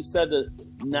to be said to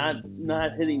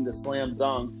not hitting the slam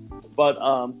dunk, but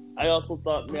I also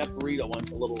thought Matt Breida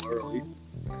went a little early.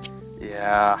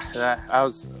 Yeah, I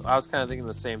was kind of thinking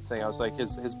the same thing. I was like,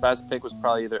 his best pick was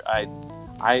probably either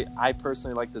I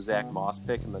personally like the Zach Moss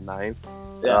pick in the 9th.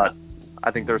 Yeah. I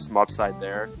think there's some upside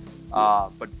there.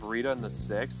 But Breida in the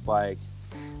 6th, like,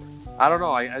 I don't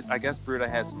know. I guess Breida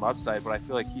has some upside, but I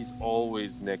feel like he's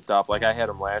always nicked up. Like, I had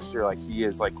him last year. Like, he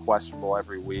is, like, questionable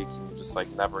every week. And you just, like,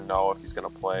 never know if he's going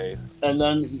to play. And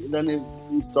then if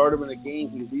you start him in a game,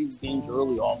 he leaves games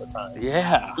early all the time.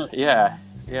 Yeah.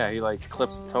 He, like,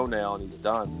 clips a toenail and he's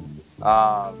done.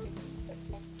 All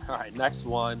right, next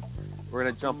one. We're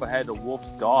going to jump ahead to Wolf's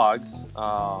Dogs.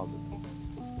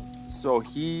 So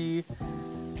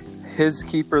his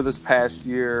keeper this past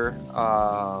year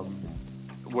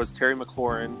was Terry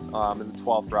McLaurin in the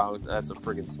 12th round. That's a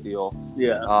friggin' steal.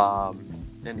 Yeah.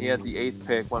 And he had the 8th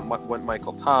pick, went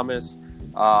Michael Thomas.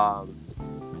 What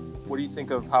do you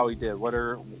think of how he did?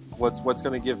 What's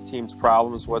going to give teams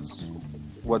problems? What's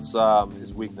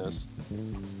his weakness?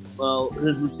 Well,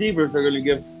 his receivers are going to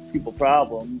give people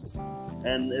problems,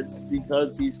 and it's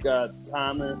because he's got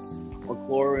Thomas,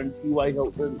 McLaurin, T.Y.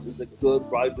 Hilton is a good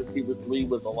wide receiver 3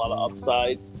 with a lot of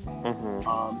upside.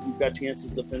 Mm-hmm. He's got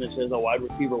chances to finish as a wide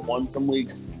receiver 1 some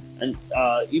weeks, and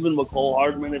even Mecole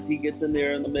Hardman, if he gets in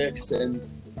there in the mix and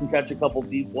can catch a couple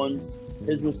deep ones,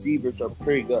 his receivers are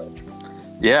pretty good.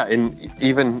 Yeah, and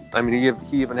even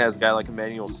he even has a guy like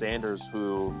Emmanuel Sanders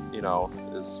who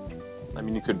is,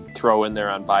 you could throw in there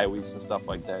on bye weeks and stuff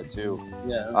like that too.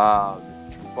 Yeah.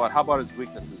 But how about his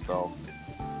weaknesses though?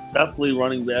 Definitely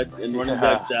running back and running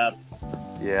back depth.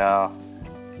 Yeah,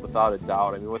 without a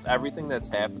doubt. I mean, with everything that's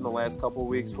happened the last couple of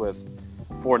weeks, with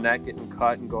Fournette getting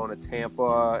cut and going to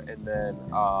Tampa, and then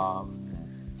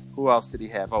who else did he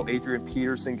have? Oh, Adrian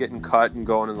Peterson getting cut and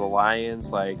going to the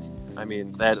Lions. Like, I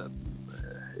mean, that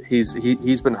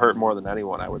he's been hurt more than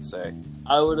anyone, I would say.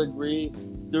 I would agree.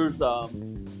 There's a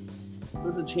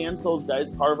chance those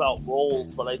guys carve out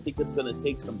roles, but I think it's going to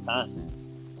take some time.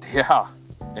 Yeah.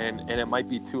 And it might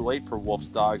be too late for Wolf's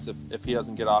Dogs if he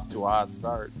doesn't get off to a hot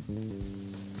start.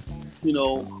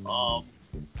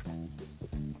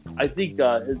 I think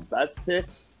his best pick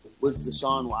was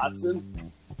Deshaun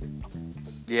Watson.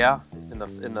 Yeah, in the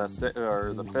 5th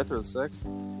or the 6th.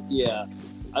 Yeah,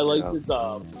 I liked his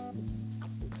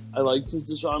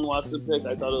Deshaun Watson pick.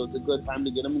 I thought it was a good time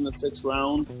to get him in the 6th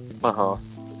round.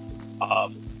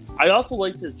 I also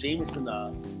liked his Jamison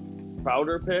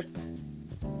Crowder pick.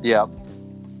 Yeah.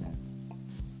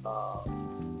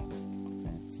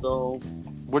 So,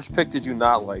 which pick did you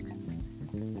not like?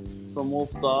 From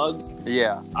Wolf's Dogs?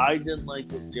 Yeah. I didn't like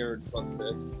his Jared Cook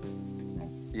pick.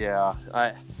 Yeah,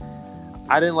 I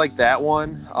didn't like that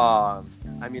one.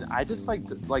 I just like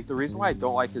the reason why I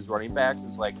don't like his running backs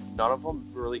is like none of them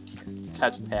really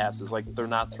catch passes. Like they're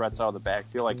not threats out of the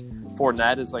backfield. Like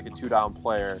Fournette is like a 2-down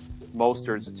player.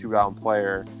 Mostert's a 2-down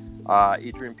player.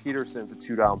 Adrian Peterson's a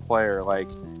 2-down player. Like,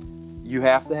 you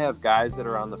have to have guys that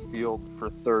are on the field for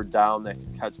 3rd down that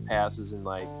can catch passes and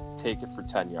like take it for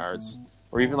 10 yards,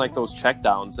 or even like those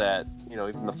checkdowns that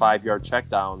even the 5-yard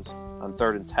checkdowns on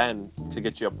 3rd and 10 to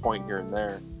get you a point here and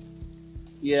there.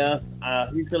 Yeah,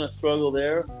 he's gonna struggle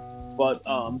there, but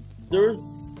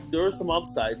there's some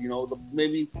upside.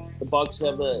 Maybe the Bucs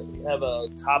have a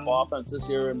top offense this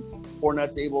year, and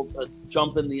Fournette's able to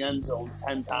jump in the end zone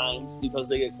 10 times because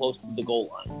they get close to the goal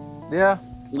line. Yeah.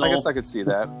 I guess I could see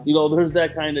that. There's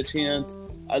that kind of chance.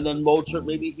 And then Mozart,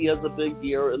 maybe he has a big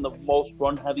year in the most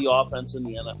run-heavy offense in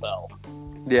the NFL.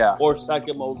 Yeah. Or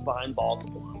second most behind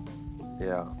Baltimore.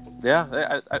 Yeah.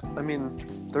 Yeah. I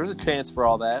mean, there's a chance for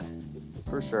all that,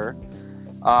 for sure.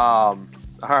 All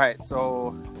right.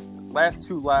 So, last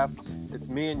 2 left. It's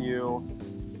me and you.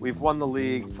 We've won the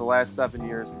league for the last 7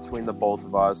 years between the both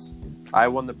of us. I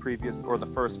won the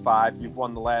first 5. You've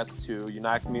won the last 2. You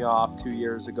knocked me off 2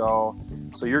 years ago.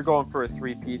 So you're going for a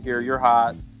 3-peat here. You're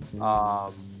hot.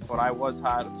 But but I was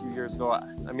hot a few years ago.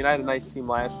 I mean, I had a nice team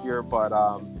last year, but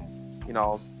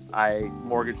I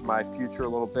mortgaged my future a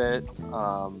little bit.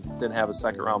 Didn't have a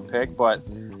second-round pick, but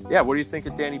yeah, what do you think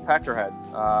of Danny Peckerhead?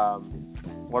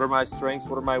 What are my strengths?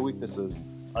 What are my weaknesses?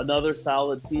 Another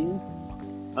solid team.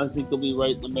 I think they'll be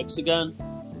right in the mix again.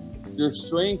 Your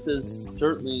strength is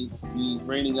certainly the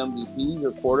reigning MVP,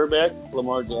 your quarterback,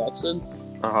 Lamar Jackson.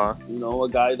 Uh-huh. A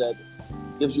guy that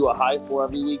gives you a high for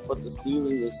every week, but the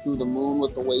ceiling is through the moon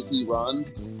with the way he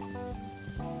runs.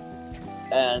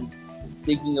 And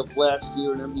thinking of last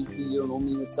year, an MVP year, and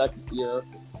only his second year,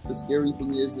 the scary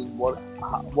thing is what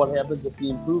happens if he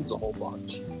improves a whole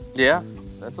bunch. Yeah,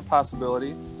 that's a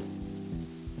possibility.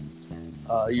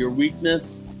 Your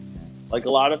weakness, like a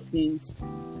lot of teams,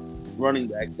 running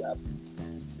back depth.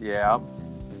 Yeah.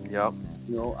 Yep.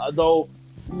 Although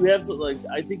you have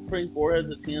I think Frank Gore has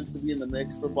a chance to be in the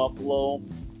mix for Buffalo.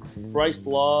 Bryce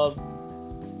Love,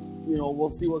 we'll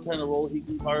see what kind of role he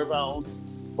can carve out.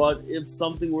 But if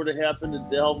something were to happen to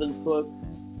Dalvin Cook,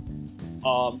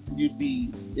 you'd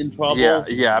be in trouble.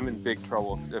 Yeah, I'm in big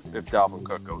trouble if Dalvin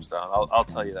Cook goes down. I'll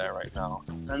tell you that right now.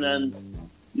 And then,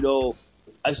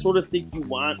 I sort of think you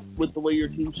want, with the way your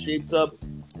team's shaped up,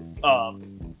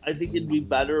 I think it'd be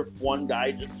better if one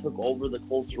guy just took over the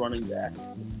Colts running back.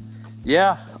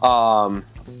 Yeah, I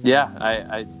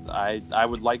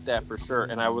would like that for sure,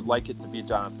 and I would like it to be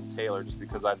Jonathan Taylor just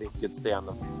because I think he could stay on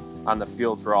the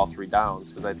field for all three downs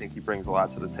because I think he brings a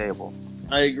lot to the table.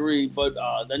 I agree, but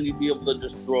then you'd be able to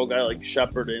just throw a guy like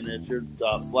Shepard in as your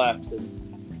flex,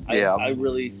 and I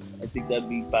think that'd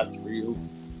be best for you.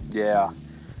 Yeah.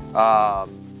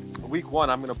 Week 1,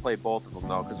 I'm going to play both of them,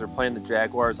 though, because they're playing the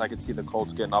Jaguars. I could see the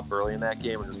Colts getting up early in that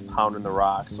game and just pounding the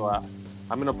rock. So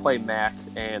I'm going to play Mack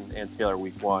and Taylor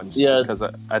week 1 just because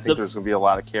I think there's going to be a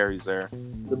lot of carries there.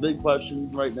 The big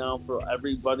question right now for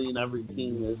everybody and every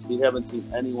team is we haven't seen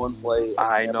anyone play a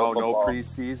snap no of football.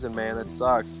 preseason, man. It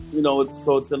sucks. It's going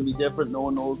to be different. No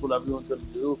one knows what everyone's going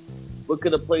to do. Look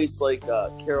at a place like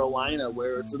Carolina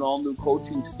where it's an all-new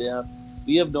coaching staff.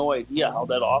 We have no idea how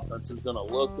that offense is going to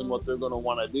look and what they're going to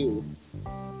want to do.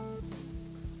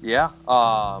 Yeah,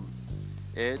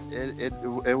 it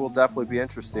will definitely be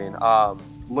interesting.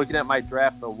 Looking at my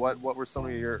draft, though, what were some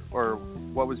of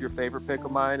what was your favorite pick of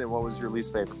mine, and what was your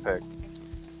least favorite pick?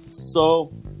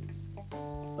 So,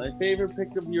 my favorite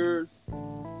pick of yours,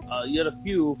 you had a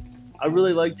few. I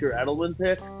really liked your Edelman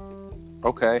pick.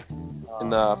 Okay,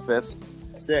 in the 5th,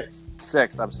 6th.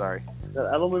 6th. I'm sorry.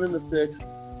 Got Edelman in the 6th.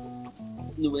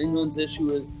 New England's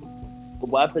issue is the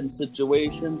weapon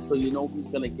situation, so he's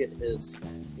going to get his.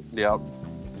 Yep.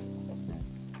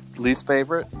 Least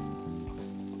favorite?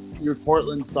 Your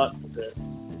Cortland Sutton pick.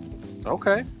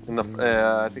 Okay. In the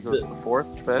I think it was the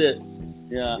 4th, 5th.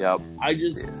 Yeah. Yep. I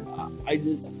just,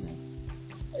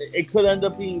 it could end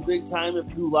up being big time if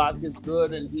Drew Lock is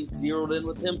good and he's zeroed in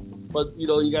with him. But you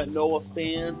got Noah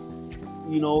Fant.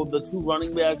 The 2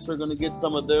 running backs are going to get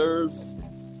some of theirs.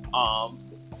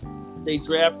 They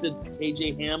drafted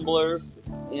KJ Hamler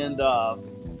and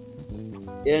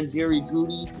Jerry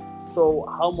Jeudy. So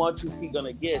how much is he going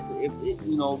to get? If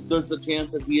there's the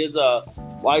chance that he is a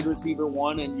wide receiver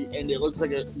 1, and it looks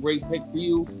like a great pick for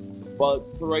you. But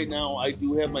for right now, I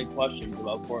do have my questions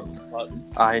about Cortland Sutton.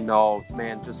 I know,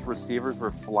 man. Just receivers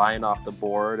were flying off the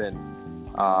board, and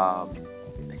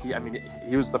he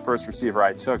was the first receiver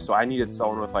I took, so I needed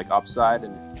someone with upside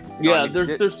and.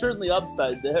 There's certainly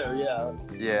upside there, yeah.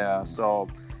 Yeah, so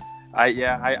I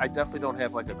definitely don't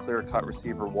have a clear-cut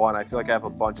receiver 1. I feel like I have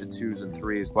a bunch of 2s and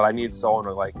 3s, but I need someone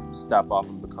to step up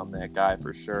and become that guy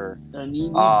for sure. And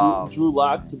you need Drew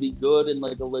Lock to be good and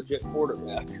a legit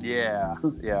quarterback. Yeah,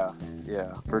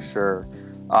 for sure.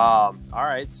 All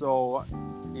right, so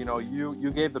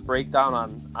you gave the breakdown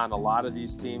on a lot of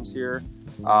these teams here.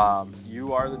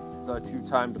 You are the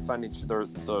 2-time defending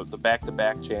the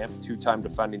back-to-back champ, 2-time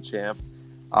defending champ,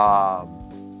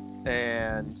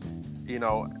 and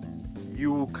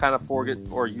you kind of forget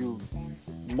or you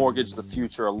mortgage the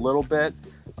future a little bit.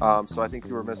 So I think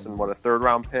you were missing a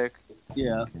 3rd-round pick.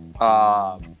 Yeah.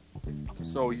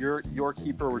 So your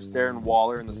keeper was Darren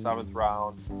Waller in the 7th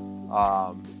round.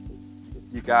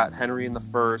 You got Henry in the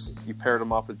 1st. You paired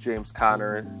him up with James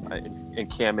Conner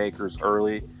and Cam Akers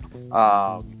early.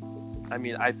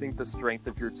 I think the strength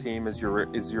of your team is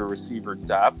your receiver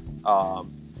depth.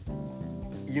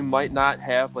 You might not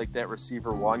have that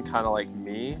receiver 1, kind of like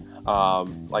me.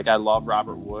 I love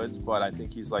Robert Woods, but I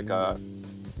think he's a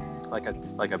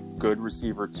good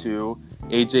receiver 2.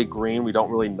 AJ Green, we don't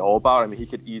really know about. He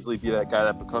could easily be that guy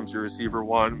that becomes your receiver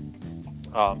 1.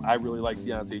 I really like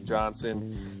Deontay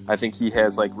Johnson. I think he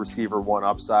has receiver 1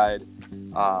 upside.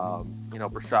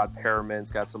 Brashad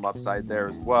Perriman's got some upside there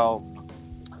as well.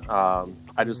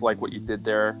 I just like what you did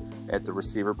there at the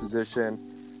receiver position.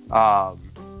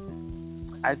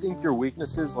 I think your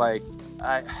weaknesses, like,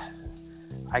 I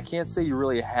can't say you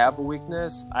really have a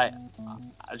weakness. I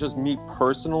just, me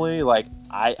personally, like,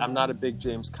 I'm not a big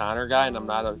James Conner guy, and I'm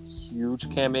not a huge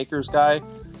Cam Akers guy.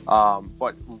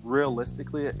 But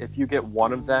realistically, if you get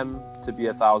one of them to be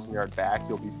 1,000-yard back,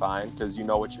 you'll be fine, because you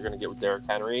know what you're going to get with Derrick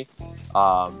Henry.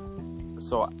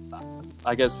 So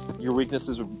I guess your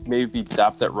weaknesses would maybe be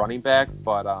depth at running back,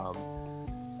 but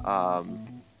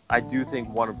I do think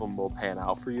one of them will pan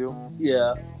out for you.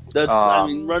 Yeah. I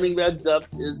mean, running back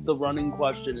depth is the running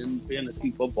question in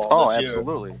fantasy football. Oh, this year.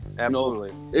 Absolutely.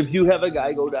 Absolutely. If you have a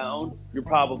guy go down, you're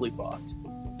probably fucked.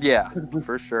 Yeah,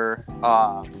 for sure.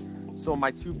 So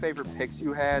my two favorite picks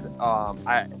you had,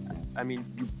 I mean,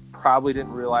 you probably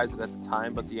didn't realize it at the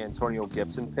time, but the Antonio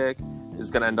Gibson pick is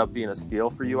going to end up being a steal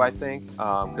for you, I think,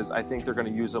 because I think they're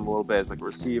going to use him a little bit as like a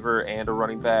receiver and a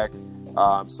running back.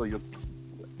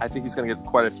 I think he's going to get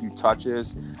quite a few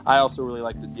touches. I also really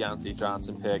like the Deontay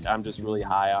Johnson pick. I'm just really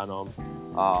high on him.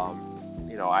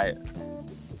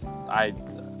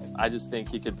 I just think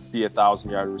he could be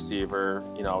 1,000-yard receiver,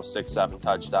 6-7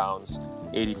 touchdowns,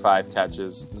 85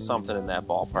 catches, something in that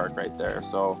ballpark right there.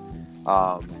 So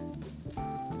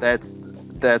those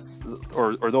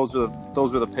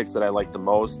are the picks that I like the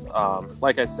most.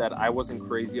 Like I said, I wasn't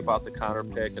crazy about the Conner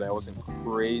pick, and I wasn't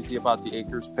crazy about the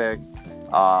Akers pick.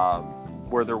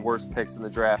 Were there worse picks in the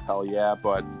draft? Hell yeah,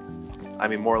 but I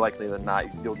mean, more likely than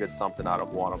not, you'll get something out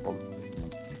of one of them.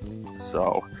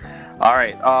 So, all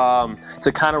right,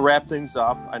 to kind of wrap things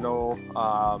up, I know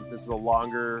this is a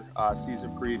longer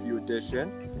season preview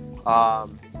edition,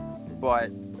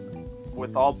 but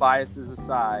with all biases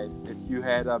aside, if you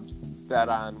had a bet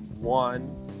on one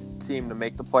team to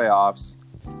make the playoffs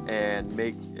and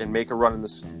make a run in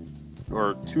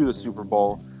to the Super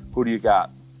Bowl, who do you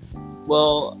got?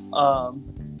 Well,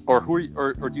 or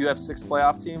do you have 6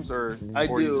 playoff teams? I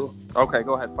do. Okay,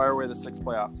 go ahead. Fire away the 6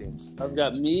 playoff teams. I've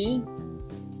got me,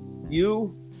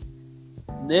 you,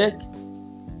 Nick,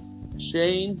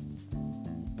 Shane,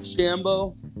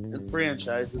 Shambo, and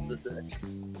Franchise is the 6.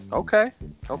 Okay.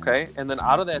 And then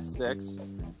out of that 6,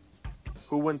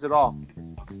 who wins it all,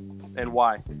 and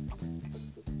why?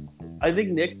 I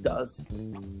think Nick does.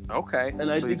 Okay.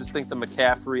 And you just think the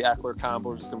McCaffrey-Eckler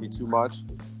combo is just going to be too much?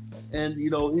 And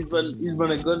he's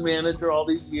been a good manager all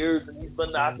these years, and he's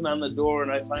been knocking on the door.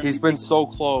 And he's been so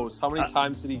close. How many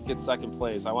times did he get second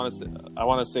place? I want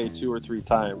to say 2 or 3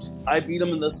 times. I beat him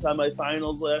in the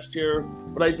semifinals last year,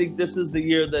 but I think this is the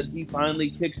year that he finally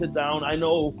kicks it down. I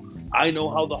know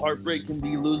how the heartbreak can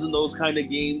be losing those kind of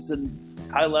games and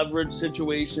high leverage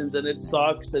situations, and it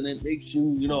sucks, and it makes you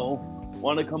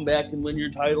want to come back and win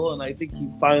your title. And I think he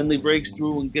finally breaks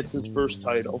through and gets his first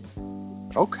title.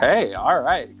 Okay, all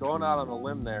right. Going out on a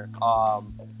limb there.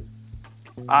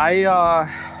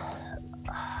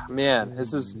 Man,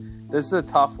 this is a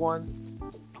tough one.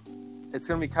 It's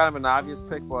going to be kind of an obvious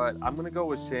pick, but I'm going to go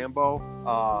with Shambo.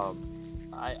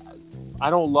 I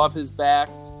don't love his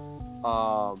backs,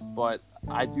 but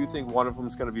I do think one of them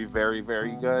is going to be very,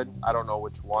 very good. I don't know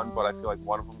which one, but I feel like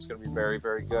one of them is going to be very,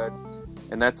 very good,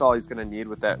 and that's all he's going to need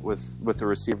with the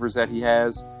receivers that he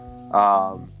has.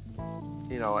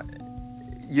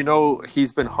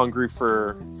 He's been hungry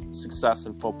for success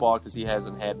in football because he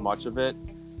hasn't had much of it.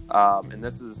 And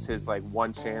this is his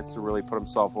one chance to really put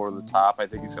himself over the top. I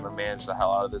think he's going to manage the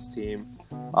hell out of this team.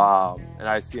 And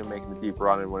I see him making a deep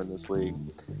run and winning this league.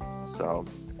 So,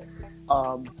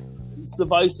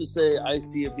 suffice to say, I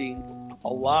see it being a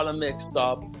lot of mixed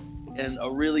up and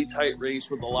a really tight race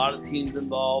with a lot of teams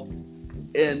involved.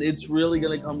 And it's really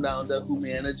going to come down to who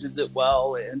manages it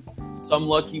well and some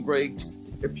lucky breaks.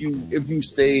 If you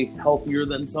stay healthier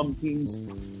than some teams,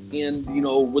 and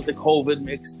with the COVID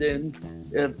mixed in,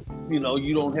 if you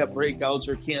don't have breakouts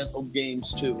or canceled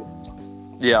games too.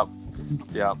 Yeah.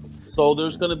 So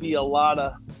there's going to be a lot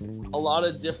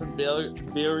of different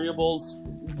variables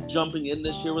jumping in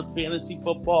this year with fantasy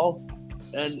football,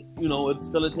 and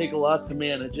it's going to take a lot to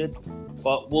manage it.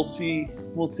 But we'll see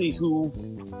who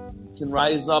can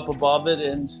rise up above it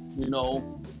and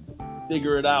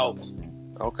figure it out.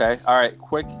 Okay. All right.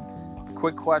 Quick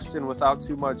question without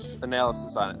too much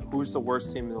analysis on it. Who's the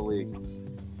worst team in the league?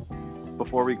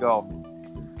 Before we go.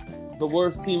 The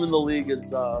worst team in the league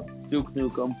is Duke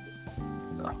Nukem.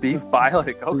 Beef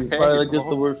Bialik. Okay. Beef Bialik is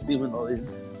the worst team in the league.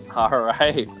 All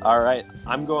right.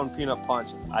 I'm going Peanut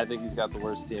Punch. I think he's got the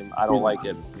worst team. I don't like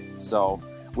it. So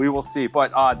we will see.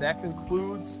 But that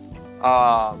concludes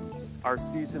our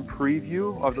season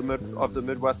preview of the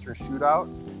Midwestern Shootout.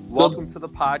 welcome to the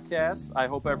podcast. I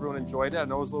hope everyone enjoyed it. I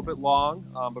know it was a little bit long,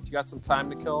 but if you got some time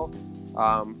to kill,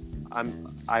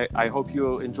 I hope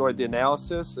you enjoyed the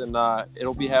analysis, and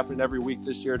it'll be happening every week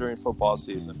this year during football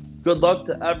season. Good luck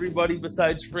to everybody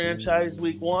besides franchise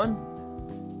week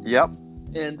 1. Yep.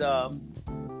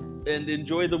 And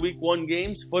enjoy the week 1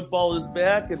 games. Football is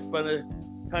back. It's been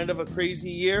a kind of a crazy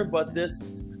year, but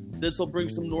this will bring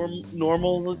some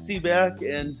normalcy back,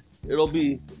 and it'll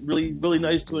be really, really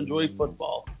nice to enjoy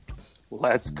football.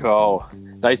 Let's go.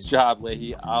 Nice job,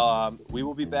 Leahy. We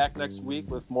will be back next week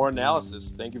with more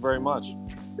analysis. Thank you very much.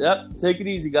 Yep. Take it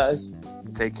easy, guys.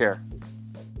 Take care.